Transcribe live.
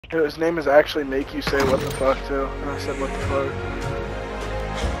His name is actually Make You Say What the Fuck too. And I said what the fuck.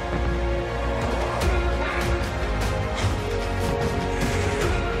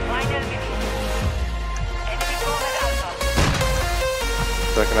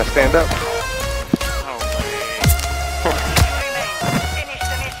 So can I stand up?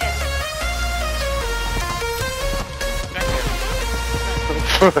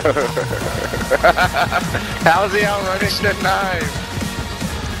 How's he out running the knife?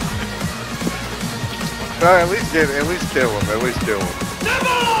 At least kill him. At least kill him.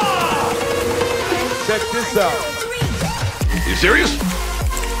 Check this out. You serious?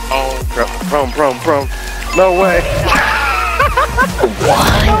 Oh, prom. No way.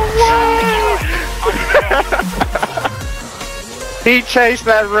 What? He chased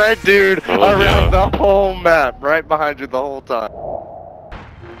that red dude around the whole map, right behind you the whole time.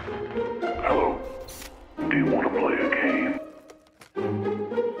 Hello. Do you want to play a game?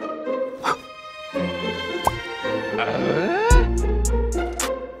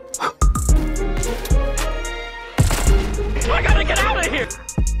 I gotta get out of here!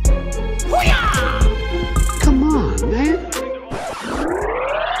 Come on, man.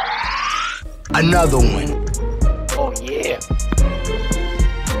 Another one. Oh yeah.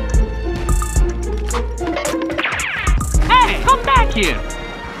 Hey, come back here!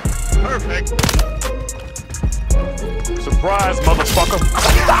 Perfect. Surprise, motherfucker.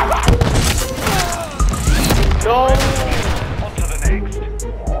 Go! On to the next.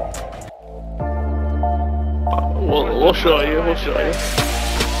 We'll show you.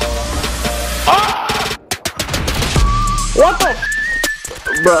 Ah! What the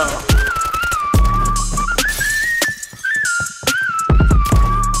bro?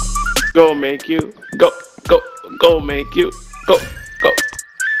 Go make you. Go make you. Go.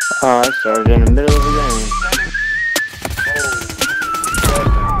 Oh, I started in the middle of the game.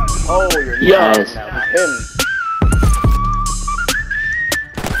 Oh, you're Yes. now. Him.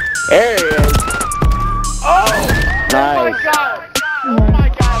 There he is. Oh! Nice. Oh my god! Oh my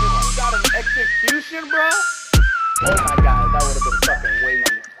god, if you got an execution, bro? Oh my god, that would have been fucking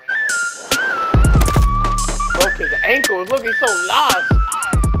wavy. Broke his ankles, look, he's so lost.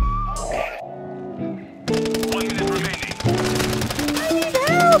 1 minute remaining.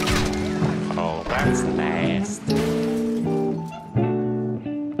 Oh, that's fast.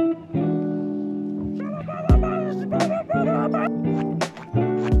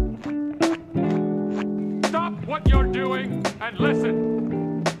 Stop what you're doing and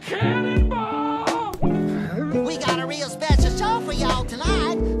listen. Cannonball! We got a real special show for y'all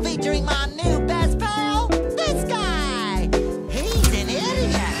tonight, featuring my new best pal, this guy. He's an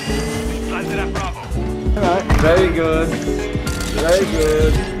idiot. Planted at Bravo. Alright, very good. Very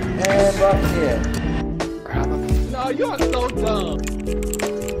good. And back here. No, you're so dumb.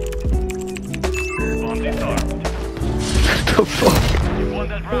 On disarmed. The fuck? You won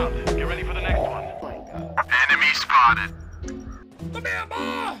that round. Get ready for the next one. Oh my god. Enemy spotted. Come here,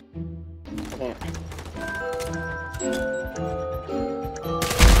 boy!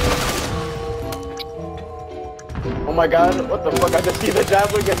 Oh my god, what the fuck? I just see the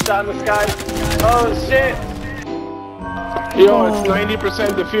javelin get shot in the sky. Oh shit! Yo, it's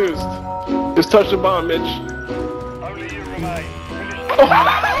 90% diffused. Just touch the bomb, Mitch. Only you remain.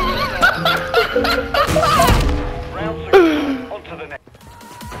 Round 6. On to the next.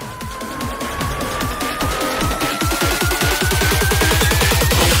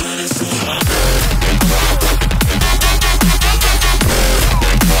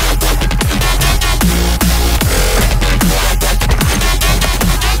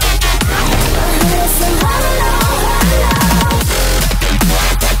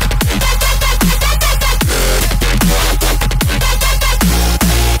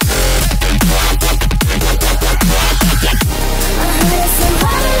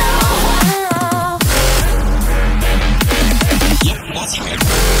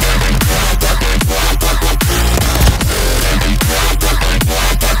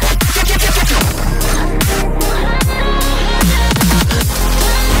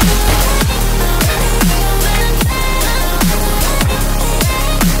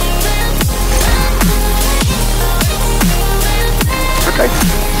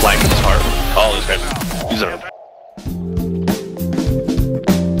 Flank his heart. Oh, this guy. He's on.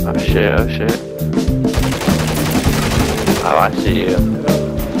 Oh shit. Oh, I see you.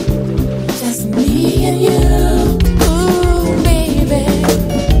 Just me and you, ooh, baby.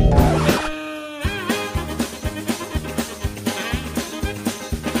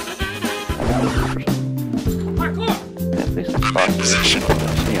 At least I'm positive.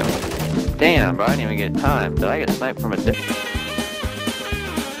 Damn, bro, I didn't even get time. Did I get sniped from a dick?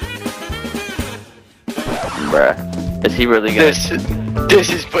 Bruh. Is he really good? This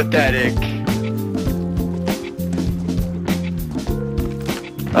is pathetic.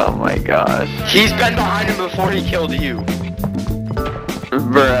 Oh my gosh. He's been behind him before he killed you.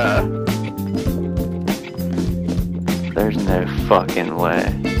 Bruh. There's no fucking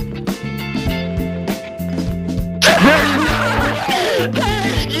way.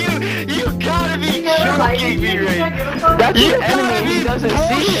 You gotta be joking me right now. That's the enemy, he doesn't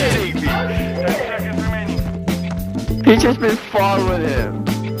see it. He's just been following him.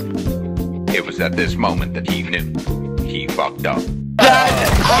 It was at this moment that he knew he fucked up.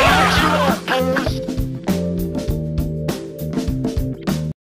 That's